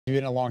You've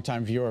been a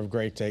longtime viewer of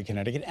Great Day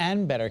Connecticut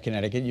and Better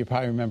Connecticut. You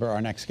probably remember our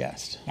next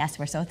guest. Yes,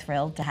 we're so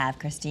thrilled to have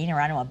Christine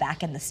Aranua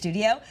back in the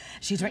studio.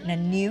 She's written a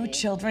new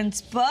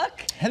children's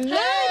book. Hello!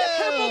 Hi,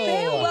 the Purple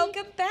Pail.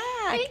 Welcome back.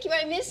 Thank you.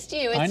 I missed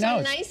you. It's so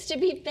nice to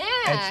be back.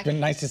 It's been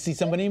nice to see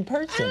somebody in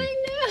person.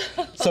 I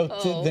know.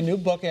 So the new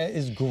book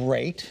is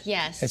great.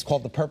 Yes. It's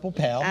called The Purple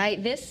Pail.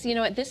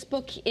 This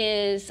book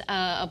is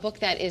a book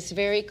that is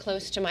very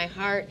close to my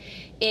heart.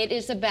 It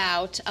is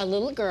about a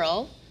little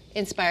girl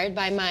inspired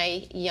by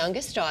my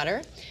youngest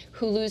daughter,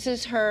 who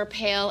loses her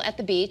pail at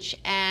the beach,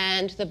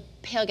 and the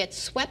pail gets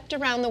swept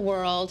around the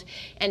world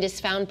and is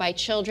found by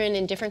children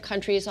in different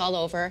countries all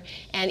over,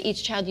 and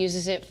each child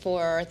uses it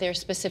for their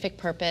specific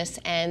purpose,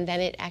 and then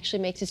it actually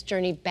makes its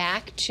journey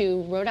back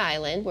to Rhode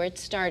Island, where it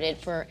started,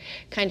 for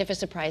kind of a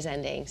surprise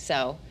ending.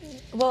 So.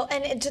 Well,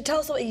 and to tell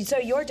us, so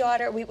your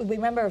daughter, we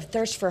remember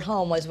Thirst for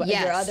Home was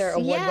your other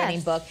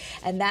award-winning book,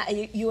 and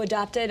that you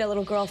adopted a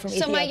little girl from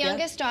Ethiopia? So my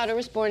youngest daughter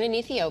was born in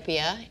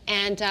Ethiopia,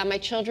 and my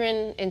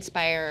children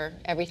inspire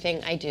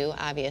everything I do,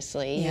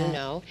 obviously, you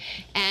know.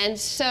 And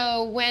so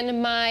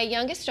when my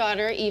youngest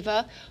daughter,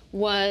 Eva,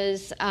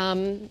 was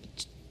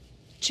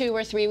 2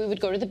 or 3, we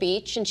would go to the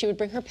beach, and she would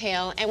bring her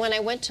pail, and when I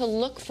went to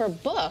look for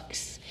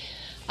books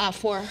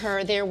for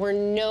her, there were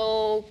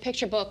no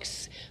picture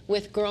books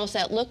with girls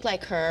that looked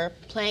like her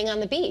playing on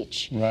the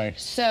beach. Right.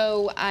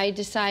 So I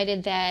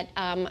decided that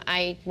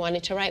I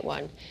wanted to write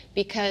one,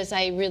 because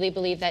I really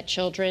believe that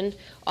children,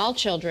 all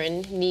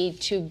children, need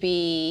to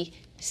be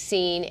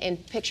seen in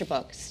picture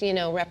books. You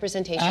know,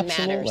 representation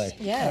matters.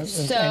 Yes.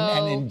 So,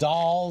 and in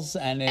dolls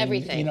and in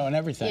everything. You know, and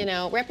everything. You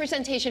know,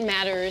 representation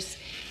matters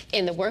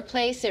in the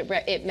workplace,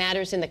 it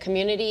matters in the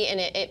community, and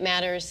it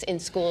matters in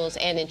schools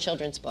and in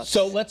children's books.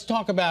 So let's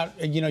talk about,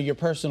 you know, your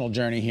personal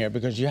journey here,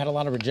 because you had a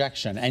lot of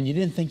rejection and you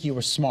didn't think you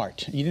were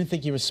smart. You didn't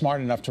think you were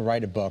smart enough to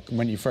write a book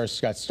when you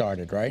first got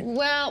started, right?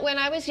 Well, when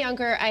I was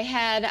younger, I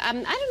had, I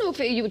don't know if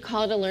you would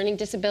call it a learning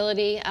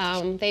disability.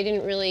 They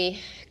didn't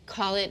really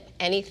call it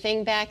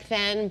anything back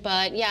then,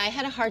 but yeah, I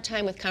had a hard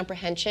time with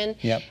comprehension.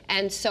 Yep.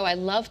 And so I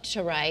loved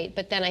to write,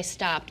 but then I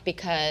stopped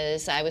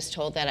because I was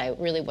told that I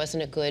really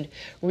wasn't a good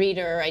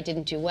reader. I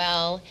didn't do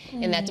well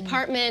in that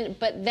department.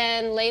 But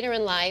then later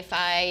in life,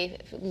 I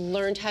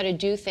learned how to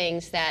do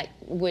things that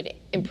would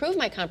improve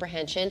my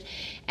comprehension,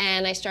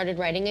 and I started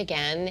writing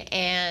again,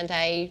 and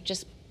I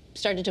just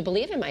started to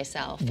believe in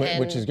myself.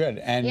 Which is good.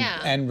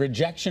 And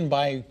rejection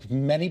by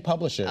many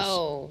publishers.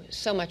 Oh,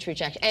 so much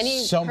rejection.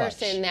 Any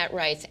person that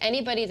writes,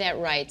 anybody that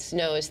writes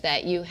knows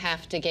that you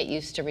have to get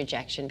used to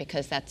rejection,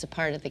 because that's a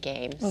part of the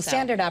game. Well,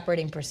 standard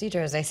operating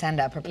procedure is they send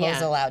a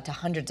proposal out to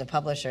hundreds of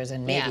publishers,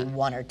 and maybe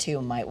 1 or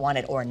 2 might want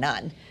it or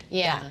none.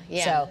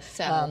 So,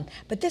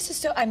 but this is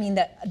so, I mean,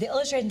 the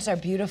illustrations are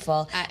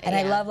beautiful, and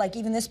I love, like,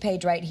 even this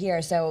page right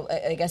here. So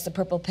I guess the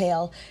Purple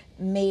Pail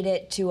made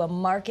it to a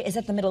market. Is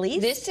that the Middle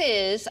East? This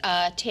is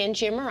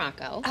Tangier,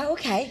 Morocco. Oh,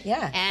 okay,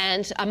 yeah.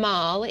 And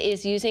Amal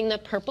is using the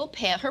purple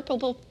pail, her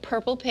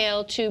purple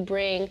pail, to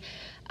bring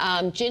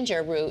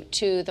ginger root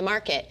to the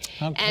market.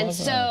 And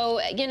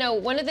so, you know,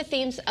 one of the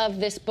themes of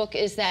this book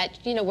is that,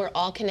 you know, we're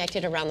all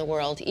connected around the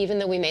world. Even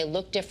though we may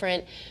look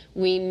different,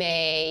 we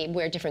may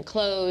wear different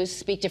clothes,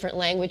 speak different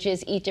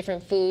languages, eat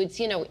different foods,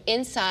 you know,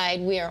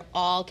 inside we are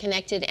all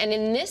connected. And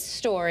in this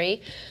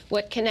story,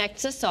 what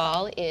connects us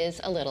all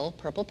is a little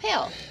purple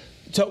pail.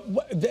 So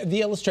the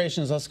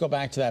illustrations, let's go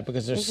back to that,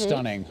 because they're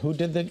stunning. Who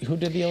did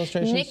the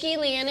illustrations? Nikki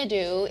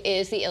Lianadou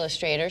is the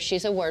illustrator.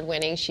 She's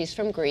award-winning. She's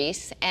from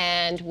Greece,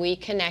 and we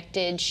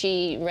connected.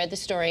 She read the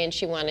story and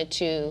she wanted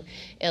to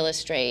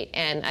illustrate.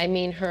 And I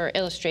mean, her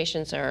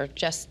illustrations are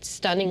just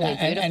stunningly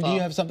beautiful. And do you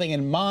have something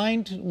in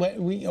mind,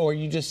 or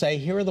you just say,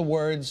 here are the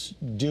words,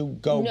 go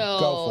for it?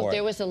 No,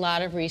 there was a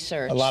lot of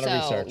research. A lot of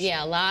research.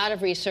 Yeah, a lot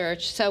of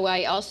research. So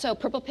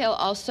Purple Pail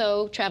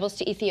also travels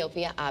to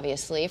Ethiopia,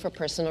 obviously, for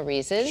personal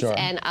reasons. Sure.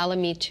 And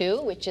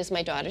Alamitu, which is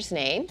my daughter's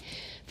name,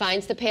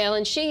 finds the pail,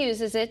 and she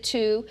uses it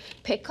to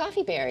pick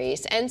coffee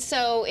berries. And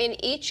so in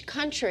each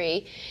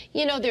country,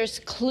 you know, there's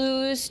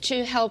clues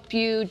to help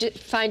you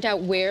find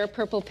out where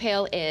Purple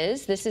Pail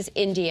is. This is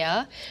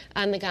India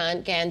on the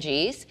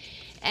Ganges.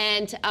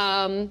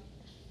 And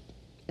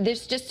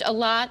there's just a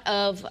lot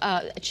of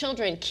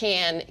children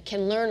can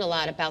learn a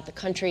lot about the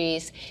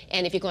countries,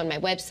 and if you go on my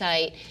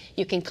website,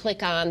 you can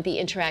click on the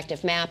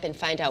interactive map and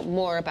find out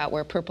more about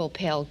where Purple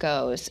Pail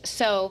goes.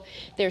 So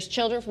there's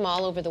children from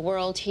all over the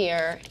world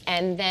here,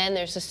 and then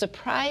there's a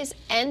surprise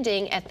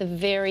ending at the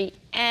very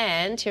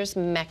end. Here's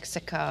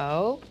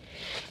Mexico,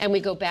 and we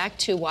go back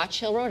to Watch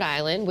Hill, Rhode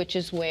Island, which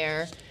is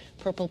where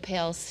Purple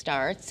Pail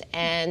starts,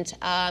 and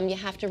you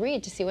have to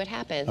read to see what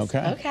happens.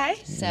 Okay.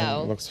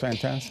 So looks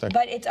fantastic.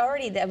 But it's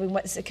already, I mean,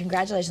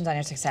 congratulations on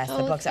your success. The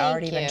book's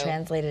already been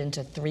translated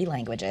into 3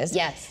 languages.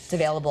 Yes. It's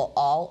available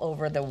all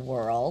over the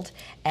world,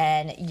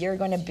 and you're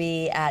going to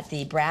be at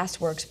the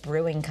Brassworks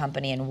Brewing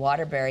Company in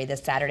Waterbury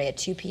this Saturday at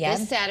 2 p.m.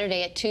 This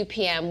Saturday at 2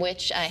 p.m.,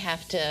 which I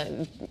have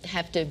to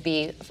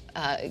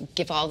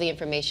give all the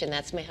information.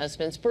 That's my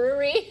husband's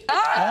brewery.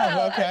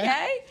 Oh,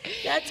 okay.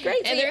 That's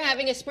great. And they're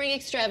having a spring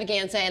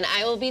extravaganza, and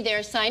I will be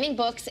there signing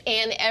books,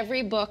 and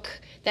every book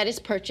that is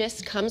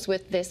purchased comes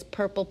with this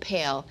purple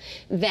pail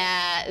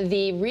that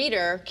the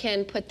reader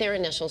can put their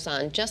initials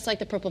on, just like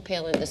the purple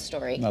pail in the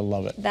story. I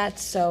love it.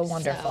 That's so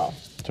wonderful.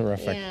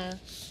 Terrific. Yeah.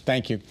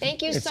 Thank you.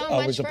 Thank you so much It's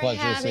always a for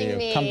pleasure to see having you.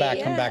 me. Come back,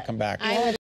 Yeah. come back, come back.